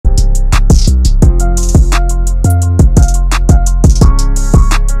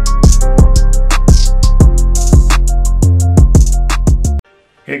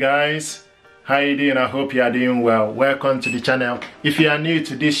guys, how you doing? I hope you are doing well. Welcome to the channel. If you are new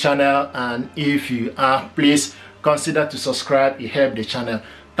to this channel, and if you are, please consider to subscribe. It helps the channel.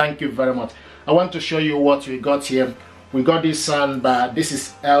 Thank you very much. I want to show you what we got here. We got this soundbar. This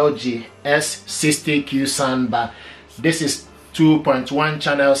is LG S60Q Soundbar. This is 2.1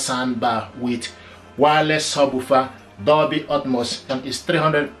 channel soundbar with wireless subwoofer, Dolby Atmos, and it's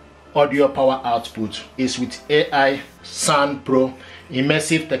 300 audio power output. Is with AI Sound Pro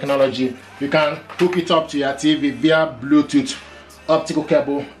immersive technology. You can hook it up to your TV via Bluetooth, optical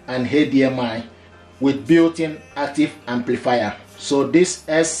cable, and HDMI with built-in active amplifier. So this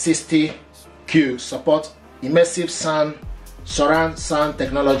S60Q supports immersive sound, surround sound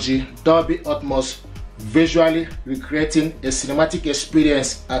technology, Dolby Atmos, visually recreating a cinematic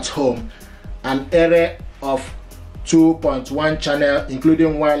experience at home. An array of 2.1 channel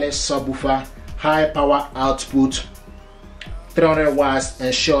including wireless subwoofer, high power output, 300 watts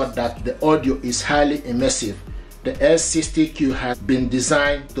ensure that the audio is highly immersive. The S60Q has been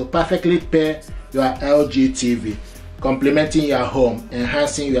designed to perfectly pair your LG TV, complementing your home,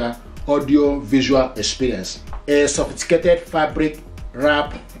 enhancing your audio visual experience. A sophisticated fabric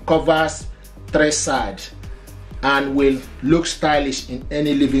wrap covers 3 sides and will look stylish in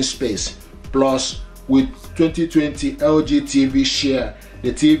any living space. Plus, with 2020 LG TV share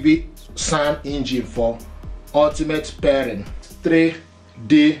the TV sound engine for ultimate pairing.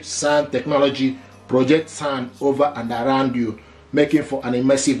 3D sound technology projects sound over and around you, making for an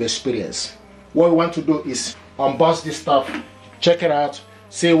immersive experience. What we want to do is unbox this stuff, check it out,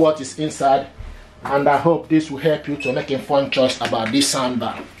 see what is inside, and I hope this will help you to make a fun choice about this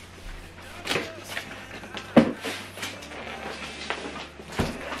soundbar.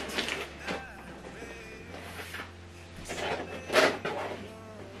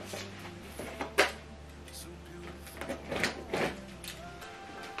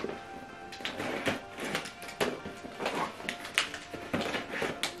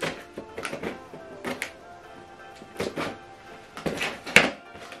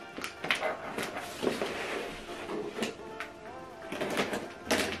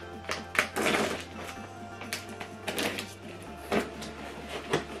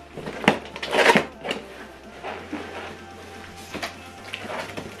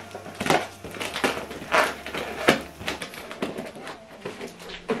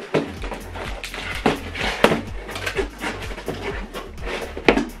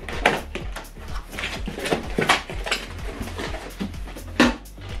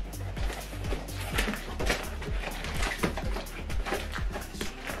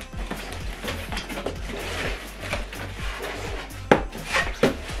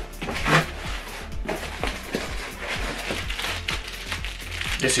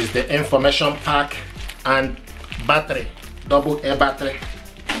 This is the information pack and battery, double A battery,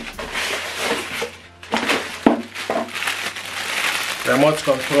 remote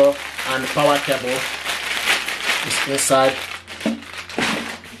control and power cable is inside,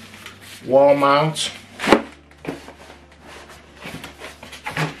 wall mount,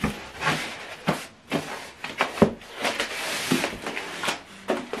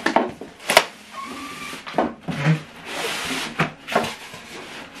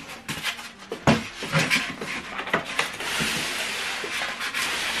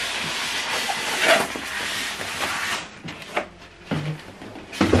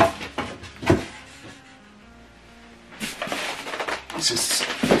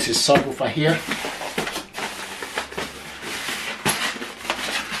 this is subwoofer here.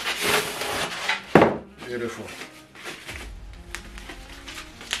 Beautiful.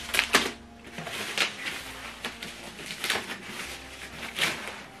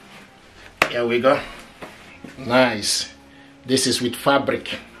 Here we go. Nice. This is with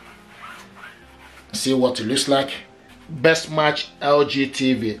fabric. See what it looks like. Best match LG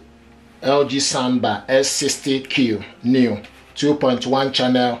TV, LG Soundbar S60Q new 2.1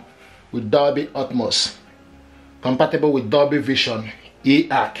 channel with Dolby Atmos, compatible with Dolby Vision,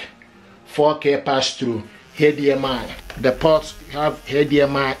 EAC, 4K pass-through, HDMI. The ports have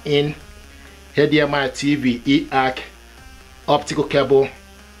HDMI in, HDMI TV, EAC, optical cable,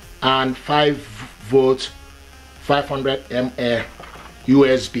 and 5 volt 500 mAh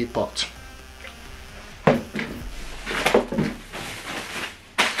USB port.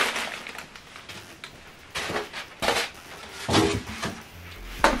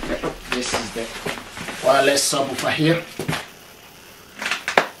 This is the wireless subwoofer here.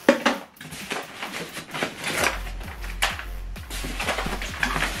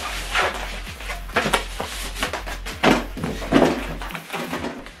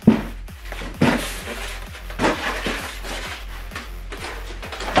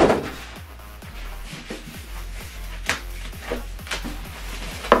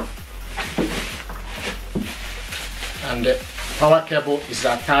 and the power cable is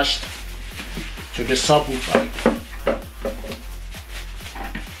attached to the subwoofer.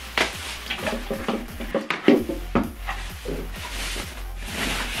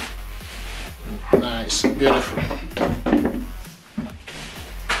 Nice, beautiful.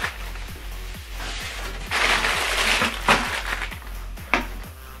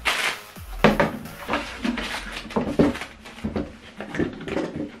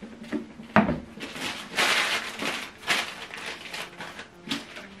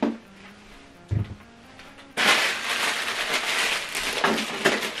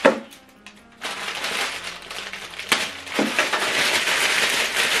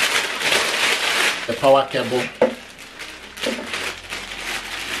 The power cable,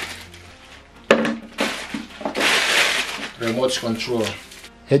 remote control,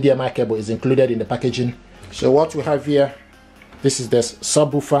 HDMI cable is included in the packaging. So what we have here, this is the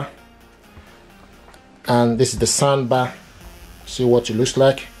subwoofer and this is the soundbar. See what it looks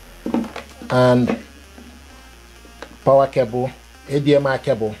like, and power cable, HDMI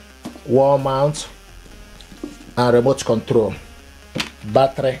cable, wall mount, and remote control,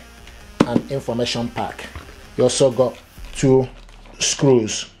 battery, and information pack. You also got 2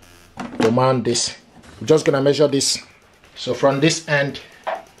 screws to mount this. I'm just gonna measure this. So from this end,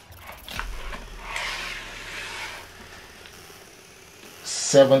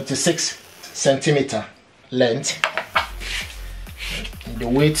 (76 centimeter) length. The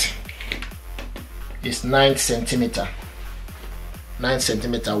width is 9 centimeter. 9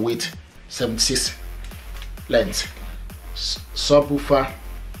 centimeter width, 76 length. Subwoofer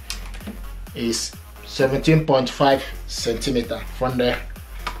is 17.5 centimeter from the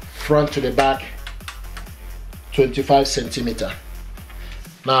front to the back, 25 centimeter.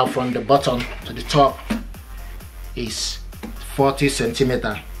 Now from the bottom to the top is 40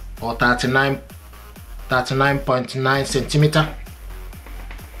 centimeter or 39.9 centimeter.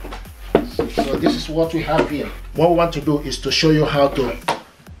 So this is what we have here. What we want to do is to show you how to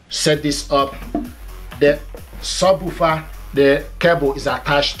set this up. The subwoofer, the cable is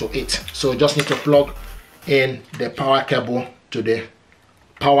attached to it, so you just need to plug in the power cable to the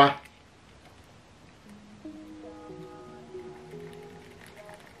power.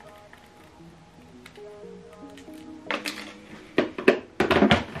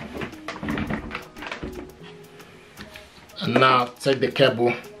 And now take the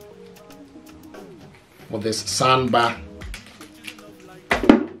cable with this soundbar,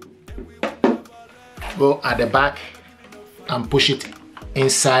 go at the back and push it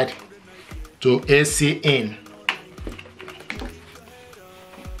inside to AC in.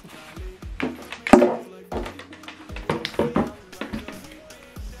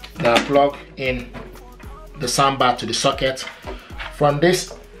 Now plug in the soundbar to the socket. From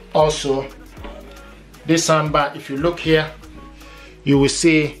this also, this soundbar, if you look here, you will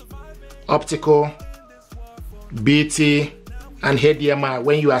see optical, BT, and HDMI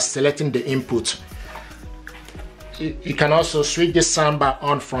when you are selecting the input. You can also switch this soundbar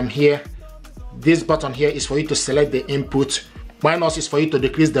on from here. This button here is for you to select the input. Minus is for you to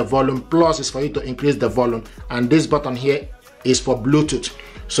decrease the volume. Plus is for you to increase the volume. And this button here is for Bluetooth.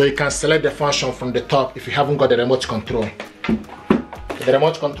 So you can select the function from the top if you haven't got the remote control. The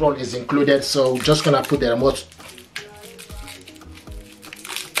remote control is included, so we're just gonna put the remote.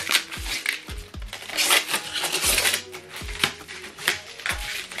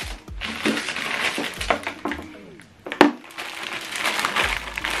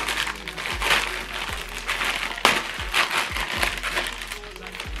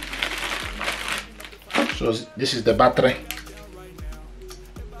 So this is the battery.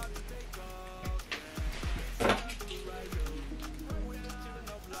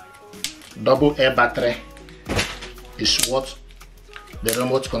 Double A battery is what the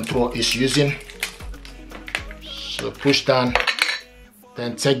remote control is using. So push down,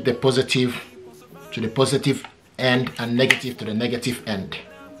 then take the positive to the positive end and negative to the negative end.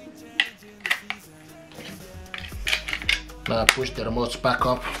 Now push the remote back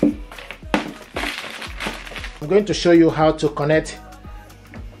up. I'm going to show you how to connect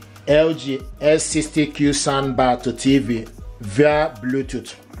LG S60Q Soundbar to TV via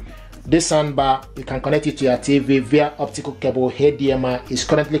Bluetooth. This soundbar, you can connect it to your TV via optical cable. HDMI is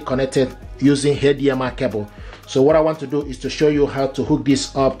currently connected using HDMI cable. So what I want to do is to show you how to hook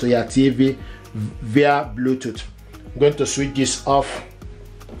this up to your TV via Bluetooth. I'm going to switch this off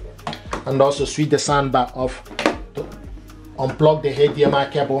and also switch the soundbar off to unplug the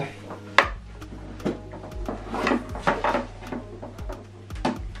HDMI cable.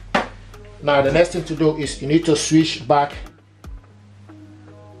 Now the next thing to do is you need to switch back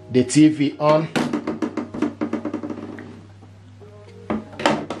the TV on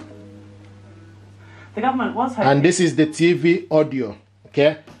government was hoping. And this is the TV audio.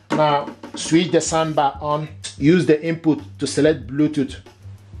 Okay, now switch the soundbar on. Use the input to select Bluetooth.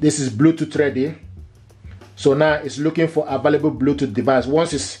 This is Bluetooth ready. So now it's looking for available Bluetooth device.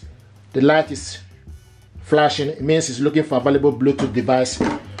 Once the light is flashing, it means it's looking for available Bluetooth device.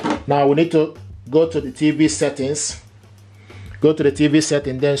 Now we need to go to the TV settings. Go to the TV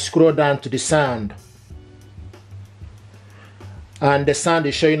setting, then scroll down to the sound. And the sound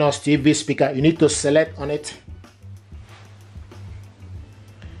is showing us TV speaker. You need to select on it.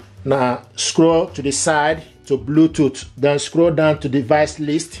 Now scroll to the side to Bluetooth, then scroll down to device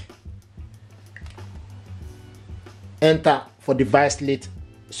list. Enter for device list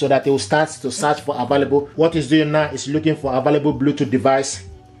so that it will start to search for available. What it's doing now is looking for available Bluetooth device.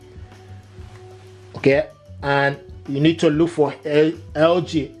 Okay, and you need to look for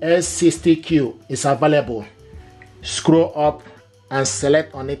LG S60Q is available. Scroll up and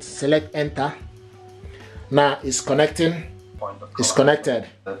select on it, select enter. Now it's connecting. It's connected.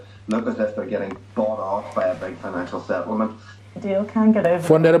 Look as if they're getting bought off by a big financial settlement. Deal can get over.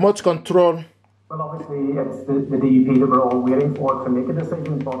 From the remote control. Well, obviously, it's the DUP that we're all waiting for to make a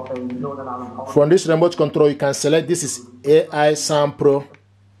decision, but Northern Ireland... From this remote control, you can select this is AI Sound Pro.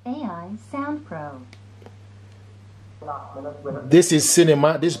 AI Sound Pro. This is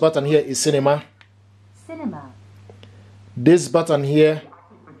cinema. This button here is cinema. Cinema. This button here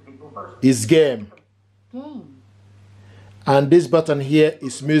is game. Game. And this button here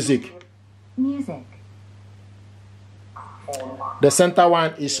is music. Music. The center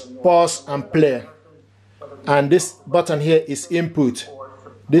one is pause and play. And this button here is input.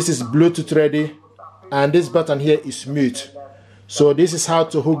 This is Bluetooth ready. And this button here is mute. So this is how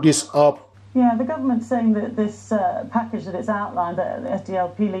to hook this up. Yeah, the government's saying that this package that it's outlined, the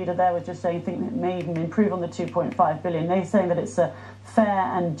SDLP leader there was just saying, think it may even improve on the 2.5 billion. They're saying that it's fair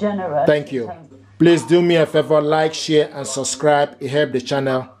and generous. Thank you. Please do me a favor, like, share, and subscribe. It helps the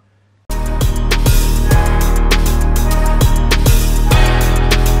channel.